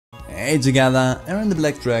Hey together, Aaron the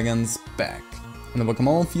Black Dragon's back. And I welcome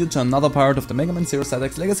all of you to another part of the MegaMan Zero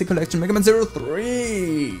X Legacy Collection, MegaMan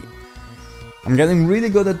 03! I'm getting really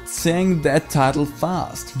good at saying that title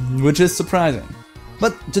fast, which is surprising.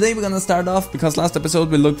 But today we're gonna start off, because last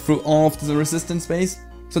episode we looked through all of the resistance base.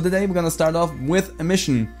 So today we're gonna start off with a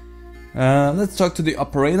mission. Let's talk to the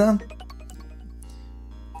operator.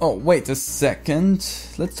 Oh, wait a second.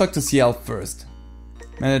 Let's talk to CL first.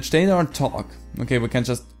 Manage data or talk? Okay, we can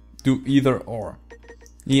just do either or.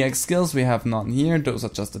 EX skills we have none here, those are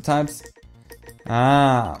just the types.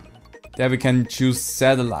 Ah, there we can choose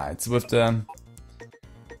satellites with the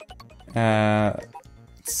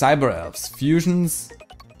Cyber Elves. Fusions.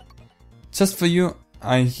 Just for you,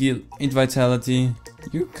 I heal 8 vitality.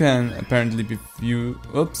 You can apparently be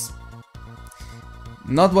oops.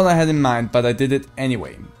 Not what I had in mind, but I did it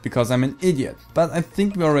anyway, because I'm an idiot. But I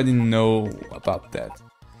think we already know about that.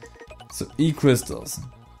 So, E-crystals.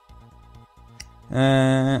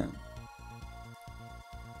 Oh.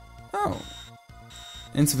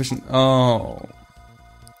 Insufficient. Oh.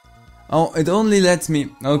 Oh, it only lets me...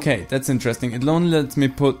 Okay, that's interesting. It only lets me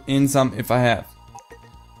put in some if I have.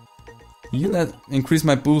 You let increase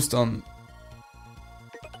my boost on...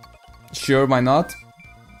 Sure, why not?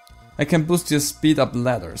 I can boost your speed up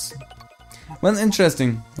ladders. Well,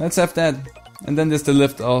 interesting. Let's have that. And then there's the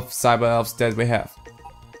lift of Cyber Elves that we have.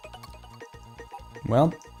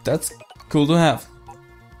 Well, that's cool to have.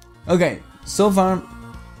 Okay, so far,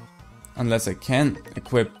 unless I can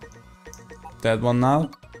equip that one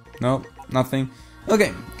now. No, nothing.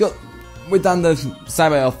 Okay, good. We've done the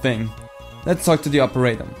Cyber Elf thing. Let's talk to the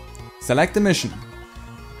operator. Select the mission.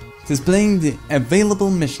 Displaying the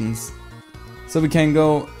available missions. So we can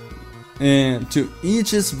go to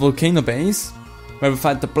Aegis Volcano Base, where we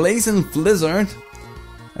fight the Blazing Blizzard.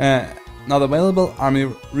 Not available. Army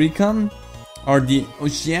Recon. Or the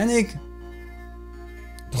Oceanic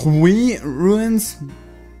Hui Ruins.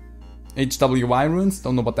 HWY Ruins,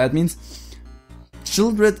 don't know what that means.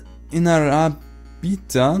 Childred in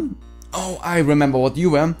Arabita. Oh, I remember what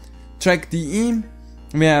you were. Track DE.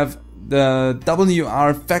 We have the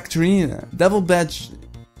WR Factory, Devil Badge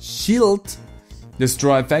Shield,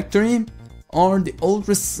 Destroy Factory, or the Old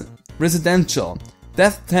Residential,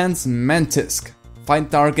 Death Tents Mantisk,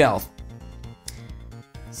 Fight Dark Elf.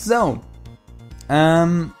 So,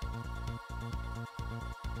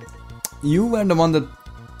 you were the one that...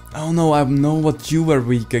 Oh no, I know what you were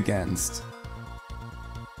weak against.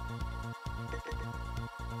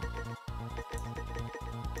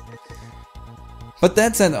 But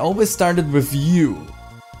that said, I always started with you.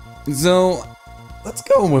 So, let's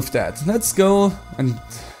go with that. Let's go and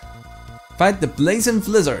fight the Blazing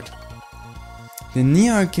Blizzard. The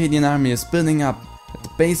Neo-Arcadian army is building up at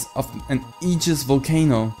the base of an Aegis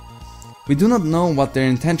volcano. We do not know what their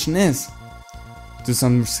intention is. Do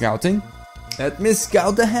some scouting? Let me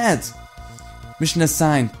scout ahead! Mission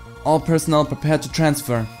assigned. All personnel prepared to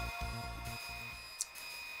transfer.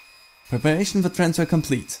 Preparation for transfer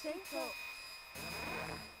complete.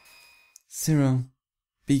 Zero.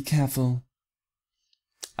 Be careful.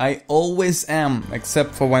 I always am,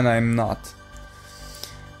 except for when I'm not.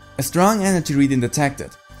 A strong energy reading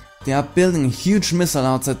detected. They are building a huge missile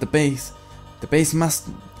outside the base. The base must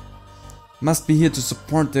be here to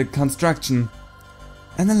support the construction.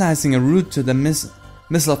 Analyzing a route to the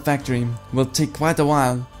missile factory will take quite a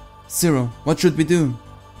while. Zero, what should we do?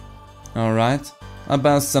 Alright, I'll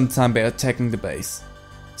buy some time by attacking the base.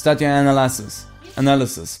 Start your analysis,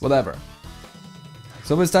 whatever.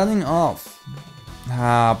 So we're starting off.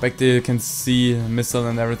 Back there you can see a missile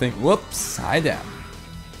and everything. Whoops, hi there.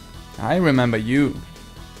 I remember you.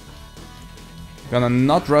 Gonna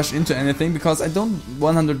not rush into anything because I don't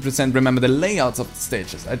 100% remember the layouts of the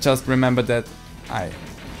stages. I just remember that I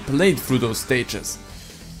played through those stages.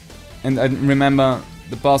 And I remember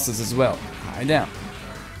the bosses as well. Hi there.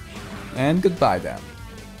 And goodbye there.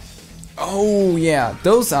 Oh yeah,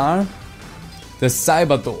 those are the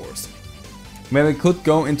cyber doors, where we could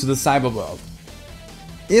go into the cyber world.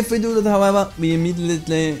 If we do that, however, we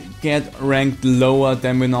immediately get ranked lower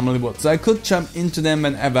than we normally would. So I could jump into them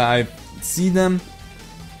whenever I see them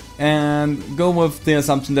and go with the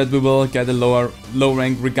assumption that we will get a low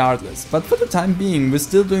rank regardless. But for the time being, we're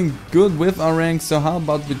still doing good with our rank, so how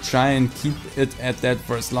about we try and keep it at that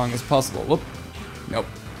for as long as possible. Whoop. Nope.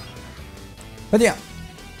 But yeah,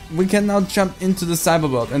 we can now jump into the cyber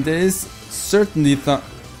world, and there is certainly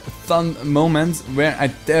fun moments where I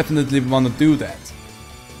definitely want to do that.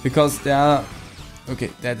 Because there are...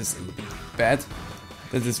 Okay, that is a little bit bad.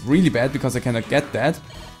 That is really bad because I cannot get that.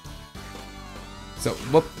 So,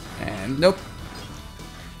 whoop, and nope.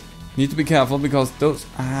 Need to be careful because those...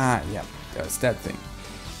 Ah, yeah, there's that thing.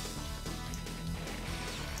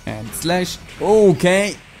 And slash.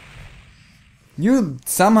 Okay. You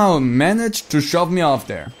somehow managed to shove me off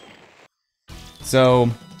there. So,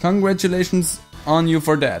 congratulations on you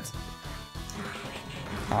for that.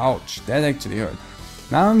 Ouch, that actually hurt.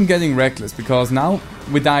 Now I'm getting reckless because now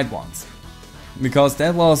we died once. Because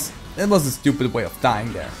that was a stupid way of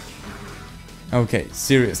dying there. Okay,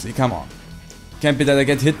 seriously, come on. Can't be that I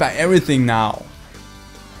get hit by everything now.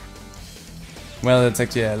 Well, that's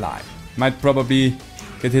actually a lie. Might probably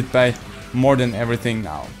get hit by more than everything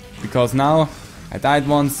now. Because now I died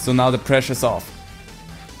once, so now the pressure's off.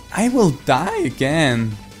 I will die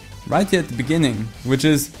again. Right here at the beginning. Which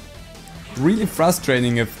is really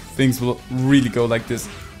frustrating if things will really go like this.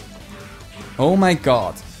 Oh my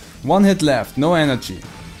god. One hit left, no energy.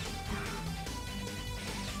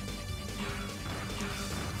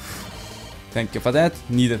 Thank you for that,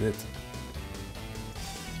 needed it.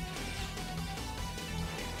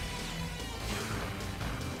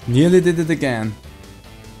 Nearly did it again.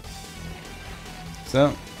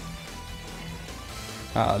 So,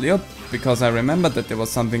 alley-oop, because I remembered that there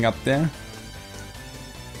was something up there.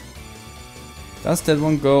 Does that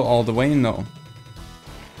one go all the way? No.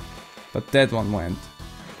 But that one went.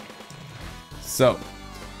 So,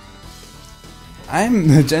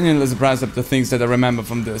 I'm genuinely surprised at the things that I remember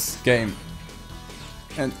from this game.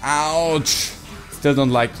 And ouch! Still don't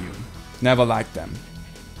like you. Never liked them.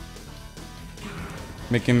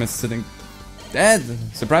 Make him sitting dead.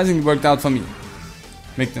 Surprisingly worked out for me.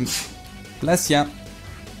 Make them... Bless ya.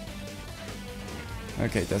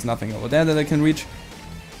 Okay, there's nothing over there that I can reach.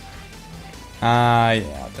 Ah,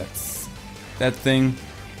 yeah, that's that thing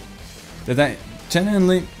that I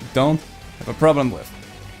genuinely don't have a problem with.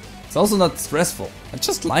 It's also not stressful. I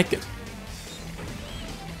just like it.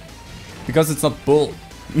 Because it's not bull.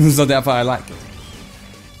 So therefore I like it.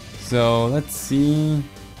 So let's see.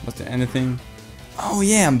 Was there anything? Oh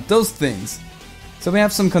yeah, those things. So we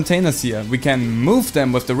have some containers here. We can move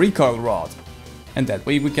them with the recoil rod. And that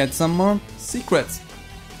way we get some more secrets.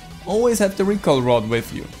 Always have the recoil rod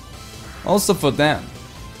with you. Also for them.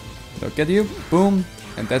 Look at you, boom,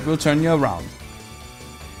 and that will turn you around.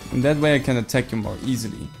 And that way I can attack you more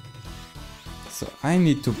easily. So I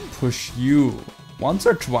need to push you once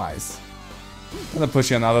or twice. I'm gonna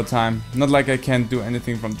push you another time. Not like I can't do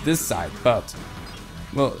anything from this side, but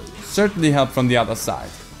well, certainly help from the other side.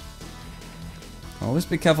 Always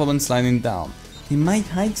be careful when sliding down. He might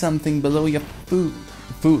hide something below your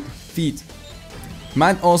feet.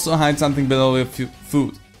 Might also hide something below your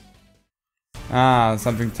food. Ah,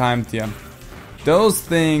 something timed here. Those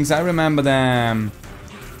things, I remember them.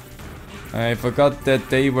 I forgot that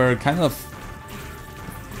they were kind of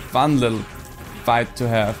fun little fight to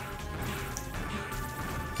have.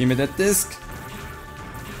 Give me that disc.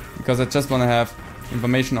 Because I just want to have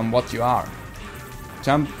information on what you are.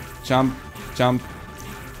 Jump, jump, jump.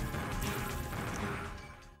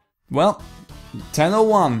 Well,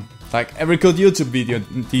 10:01, like every good YouTube video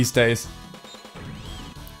these days.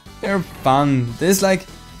 They're fun. There's like,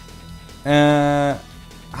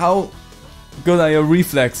 how good are your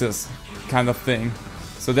reflexes kind of thing.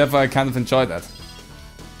 So therefore I kind of enjoy that.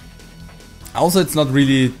 Also it's not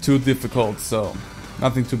really too difficult, so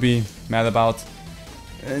nothing to be mad about.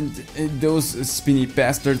 And those spinny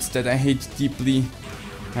bastards that I hate deeply.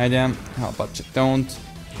 Hi them, how about you don't?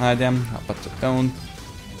 Hi them, how about you don't?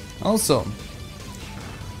 Also,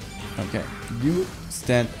 okay, you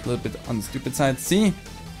stand a little bit on the stupid side, see?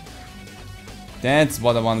 That's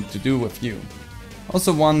what I wanted to do with you.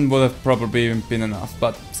 Also one would have probably been enough,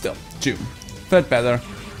 but still, 2. Felt better.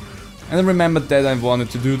 And I remembered that I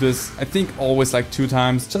wanted to do this, I think always like 2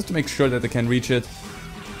 times, just to make sure that I can reach it.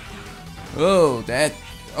 Oh, that...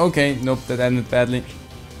 Okay, nope, that ended badly.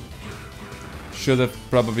 Should have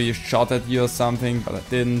probably shot at you or something, but I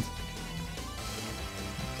didn't.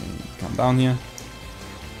 Okay, come down here.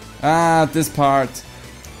 Ah, this part.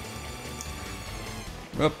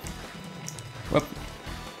 Whoop. Whoop.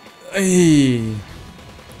 Hey.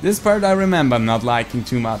 This part I remember not liking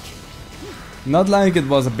too much. Not like it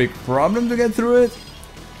was a big problem to get through it,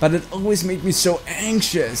 but it always made me so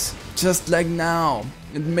anxious. Just like now.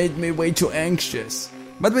 It made me way too anxious.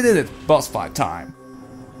 But we did it. Boss fight time.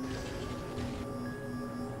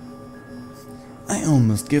 I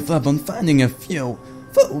almost give up on finding a few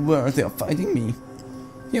worthy of fighting me.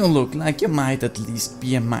 You look like you might at least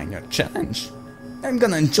be a minor challenge. I'm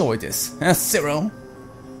gonna enjoy this, Zero.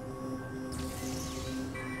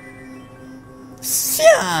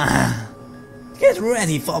 Sya! Get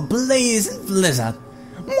ready for Blaze and Blizzard,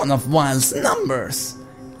 one of Wild's numbers.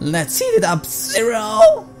 Let's heat it up,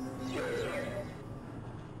 Zero!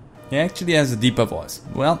 He actually has a deeper voice.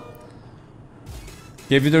 Well,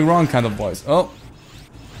 gave you the wrong kind of voice. Oh,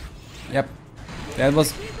 yep, that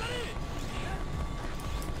was...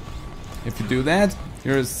 If you do that,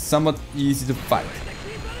 you're somewhat easy to fight.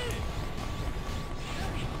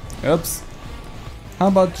 Oops. How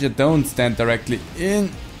about you don't stand directly in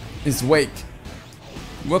his wake?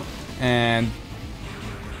 Whoop, and...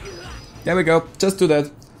 There we go, just do that.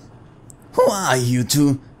 Who are you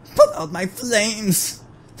two? Put out my flames!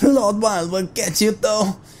 Lord Wild will get you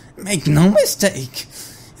though. Make no mistake.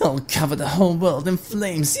 He'll cover the whole world in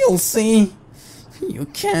flames, you'll see. You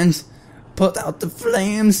can't put out the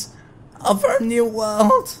flames of our new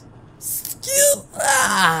world.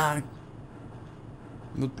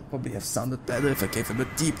 Would probably have sounded better if I gave him a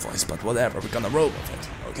deep voice, but whatever, we're gonna roll with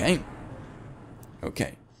it, okay?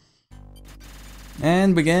 Okay.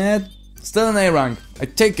 And we get still an A rank, I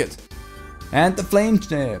take it. And the flame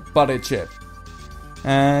body chip.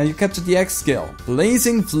 You captured the X skill,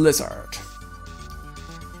 Blazing Blizzard.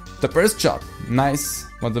 The burst shot, nice.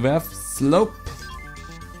 What do we have? Slope,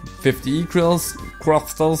 50 E-Krills,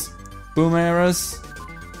 Crostals, Boom Arrows,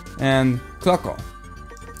 and Clocker.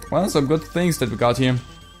 Well, some good things that we got here.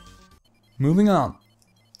 Moving on.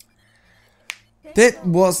 That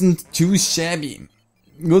wasn't too shabby.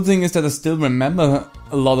 Good thing is that I still remember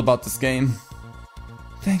a lot about this game.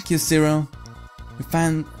 Thank you, Zero. We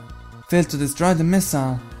failed to destroy the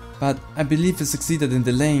missile, but I believe we succeeded in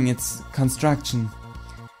delaying its construction.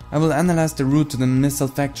 I will analyze the route to the missile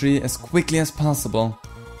factory as quickly as possible.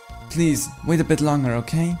 Please, wait a bit longer,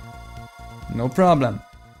 okay? No problem.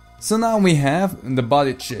 So now we have the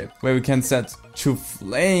body chip, where we can set to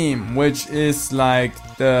flame, which is like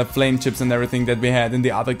the flame chips and everything that we had in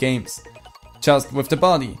the other games. Just with the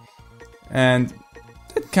body. And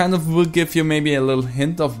that kind of will give you maybe a little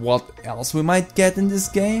hint of what else we might get in this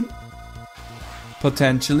game.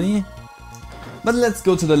 Potentially. But let's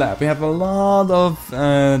go to the lab. We have a lot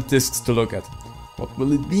of discs to look at. What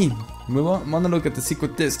will it be? We want to look at the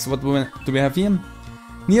secret discs. What do we have here?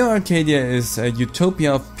 Neo Arcadia is a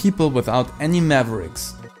utopia of people without any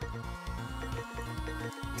mavericks.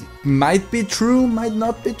 Might be true, might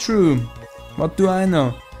not be true. What do I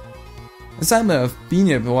know? A cyber elf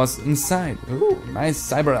Beanie was inside. Ooh, nice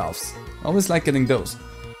cyber elves. Always like getting those.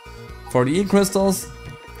 40 E-crystals.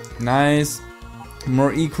 Nice.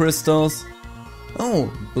 More E-crystals.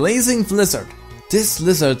 Oh, Blazing Blizzard. This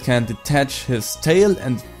lizard can detach his tail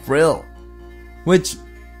and frill. Which...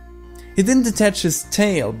 He didn't detach his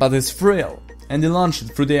tail, but his frill. And he launched it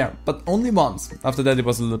through the air, but only once. After that he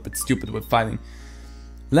was a little bit stupid with fighting.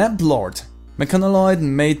 Lamp Lord. Mechanoid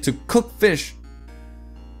made to cook fish.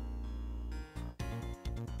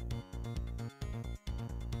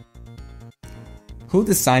 Who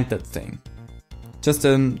designed that thing? Just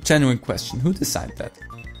a genuine question, who designed that?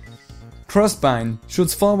 Crossbine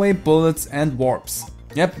shoots far-away bullets and warps.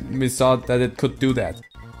 Yep, we saw that it could do that.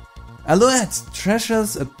 Alouette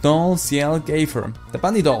treasures a doll Ciel gave her. The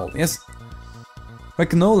bunny doll, yes.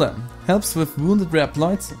 Ragnola helps with wounded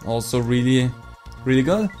Reploids, also really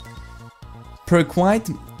good. Perquite,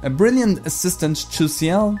 a brilliant assistant to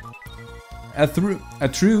Ciel.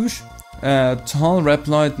 Atrouche, a tall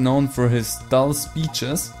Reploid known for his dull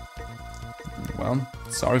speeches. Well,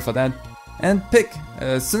 sorry for that. And Pick,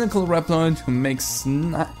 a cynical Reploid who makes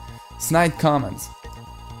snide comments.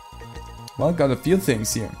 Well, got a few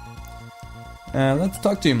things here. Let's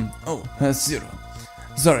talk to him. Oh, Zero.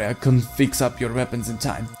 Sorry, I couldn't fix up your weapons in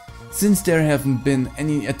time. Since there haven't been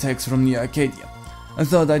any attacks from Neo Arcadia, I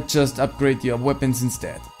thought I'd just upgrade your weapons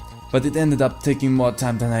instead. But it ended up taking more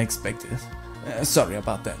time than I expected. Sorry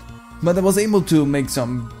about that. But I was able to make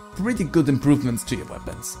some pretty good improvements to your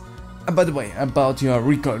weapons. By the way, about your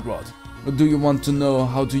recoil rod. Do you want to know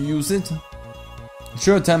how to use it?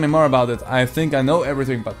 Sure, tell me more about it. I think I know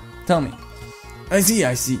everything, but tell me. I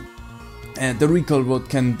see. And the recoil rod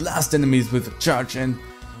can blast enemies with a charge, and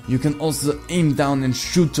you can also aim down and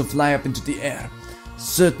shoot to fly up into the air.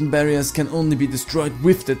 Certain barriers can only be destroyed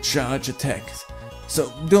with the charge attacks,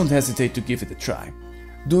 so don't hesitate to give it a try.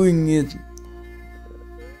 Doing it...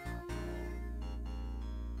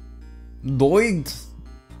 Doigt?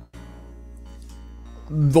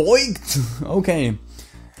 Okay.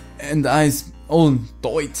 And oh,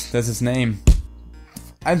 Doit, that's his name.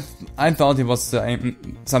 I thought it was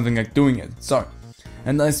something like doing it, sorry.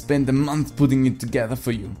 And I spent a month putting it together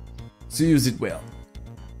for you, so use it well.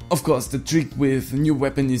 Of course, the trick with a new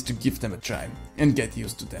weapon is to give them a try, and get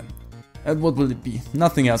used to them. And what will it be?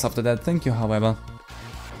 Nothing else after that, thank you however.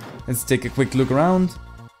 Let's take a quick look around.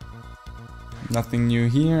 Nothing new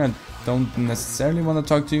here, I don't necessarily want to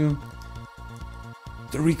talk to you.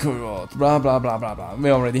 the record, blah blah blah blah blah. We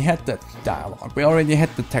already had that dialogue, we already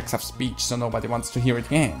had the text of speech, so nobody wants to hear it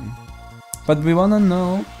again. But we wanna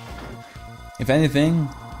know, if anything,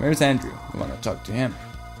 where's Andrew? We wanna talk to him.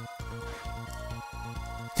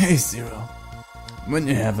 Hey Zero, when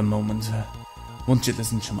you have a moment, won't you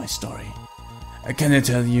listen to my story? Can I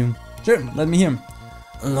tell you? Sure, let me hear.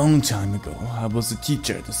 A long time ago, I was a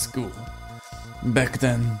teacher at a school. Back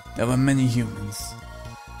then, there were many humans.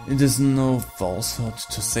 It is no falsehood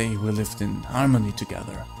to say we lived in harmony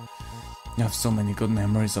together. I have so many good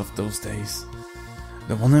memories of those days.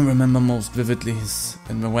 The one I remember most vividly is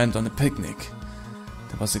when we went on a picnic.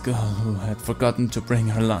 There was a girl who had forgotten to bring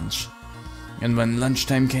her lunch. And when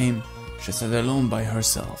lunchtime came, she sat alone by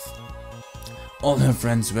herself. All her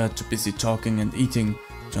friends were too busy talking and eating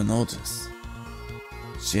to notice.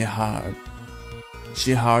 She had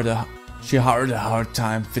a hard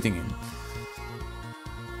time fitting in.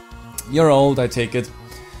 You're old, I take it.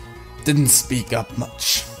 Didn't speak up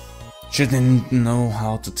much. She didn't know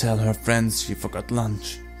how to tell her friends she forgot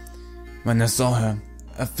lunch. When I saw her,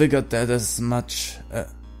 I figured that as much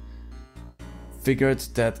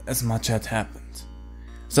had happened.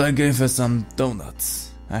 So I gave her some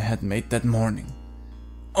donuts I had made that morning.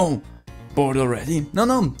 Oh, bored already? No,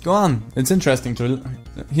 go on. It's interesting to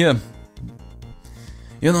hear.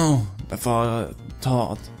 You know, before I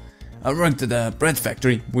taught, I worked at a bread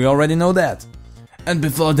factory. We already know that. And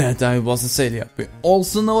before that, I was a sailor. We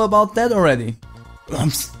also know about that already.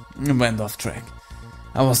 Oops, I went off track.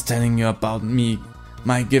 I was telling you about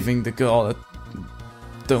my giving the girl a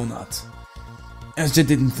donut. As she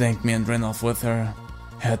didn't thank me and ran off with her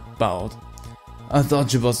head bowed. I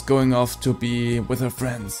thought she was going off to be with her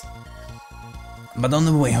friends. But on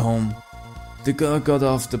the way home, the girl got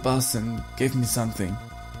off the bus and gave me something.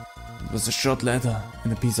 It was a short letter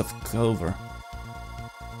and a piece of clover.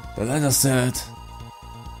 The letter said,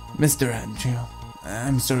 "Mr. Andrew,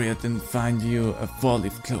 I'm sorry I didn't find you a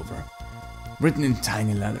 4-leaf clover." Written in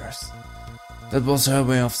tiny letters. That was her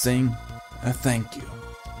way of saying a thank you.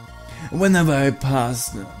 Whenever I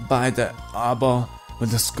passed by the arbor where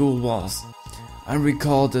the school was, I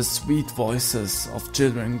recall the sweet voices of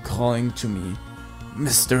children calling to me,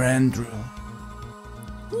 "Mr. Andrew."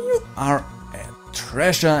 You are a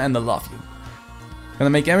treasure and I love you. Gonna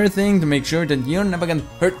make everything to make sure that you're never gonna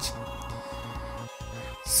hurt.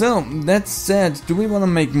 So, that said, do we wanna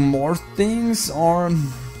make more things or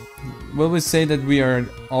will we say that we are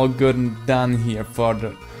all good and done here for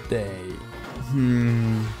the day?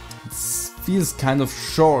 It feels kind of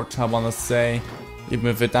short, I wanna say, even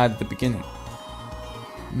if it died at the beginning.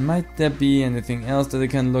 Might there be anything else that I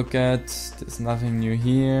can look at? There's nothing new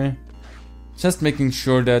here. Just making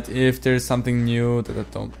sure that if there's something new that I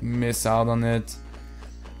don't miss out on it.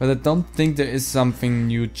 But I don't think there is something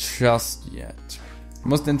new just yet.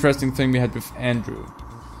 Most interesting thing we had with Andrew.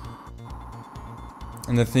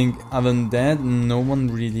 And I think other than that, no one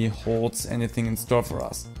really holds anything in store for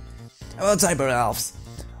us. About cyber elves.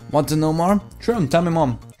 Want to know more? Sure, tell me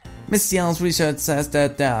more. Miss Yell's research says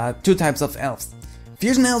that there are 2 types of elves.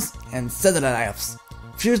 Fusion elves and satellite elves.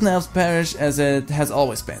 Fusion elves perish as it has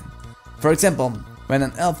always been. For example, when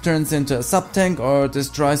an elf turns into a sub-tank or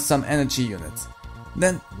destroys some energy units.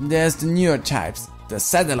 Then there's the newer types, the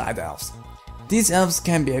satellite elves. These elves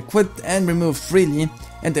can be equipped and removed freely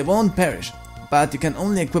and they won't perish, but you can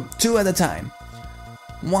only equip 2 at a time.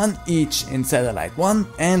 1 each in Satellite 1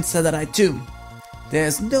 and Satellite 2. There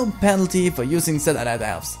is no penalty for using satellite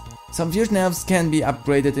elves. Some fusion elves can be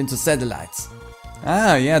upgraded into satellites.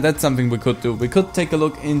 Ah, yeah, that's something we could do. We could take a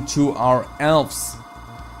look into our elves,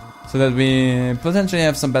 so that we potentially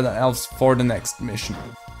have some better elves for the next mission.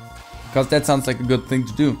 Because that sounds like a good thing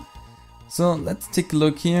to do. So let's take a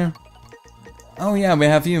look here. Oh yeah, we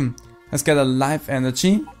have you. Let's get a life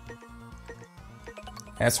energy.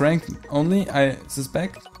 S rank only, I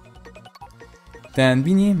suspect. Then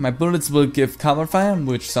Beanie, my bullets will give cover fire,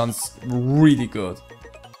 which sounds really good.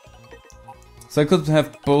 So I could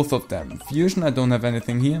have both of them. Fusion, I don't have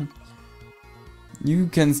anything here. You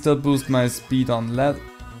can still boost my speed on lead.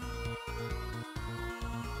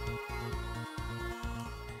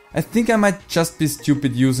 I think I might just be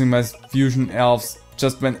stupid using my fusion elves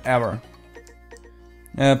just whenever.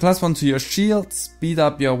 +1 to your shield, speed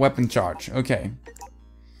up your weapon charge. Okay.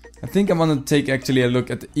 I think I want to take actually a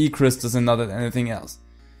look at the E-crystals and not at anything else.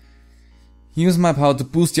 Use my power to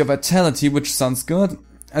boost your vitality, which sounds good.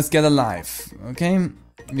 Let's get a life. Okay.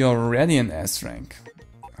 You're already an S rank.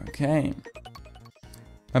 Okay.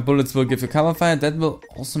 My bullets will give you cover fire. That will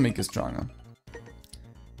also make you stronger.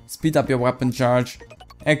 Speed up your weapon charge.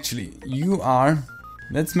 Actually, you are.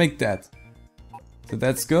 Let's make that. So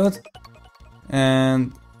that's good.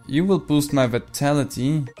 And you will boost my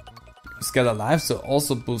vitality. Scatter life, so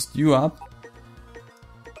also boost you up.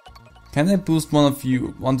 Can I boost one of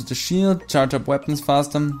you? One to the shield, charge up weapons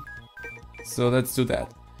faster. So let's do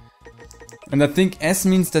that. And I think S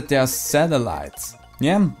means that they are satellites.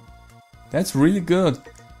 Yeah, that's really good.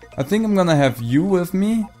 I think I'm gonna have you with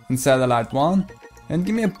me in satellite 1 and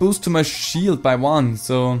give me a boost to my shield by 1.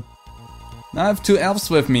 So now I have 2 elves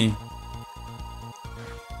with me.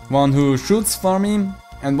 One who shoots for me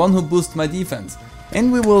and one who boosts my defense.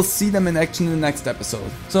 And we will see them in action in the next episode.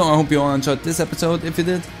 So I hope you all enjoyed this episode. If you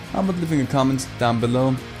did, how about leaving a comment down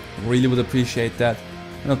below? Really would appreciate that.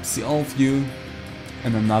 And I hope to see all of you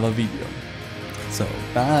in another video. So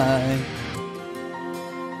bye!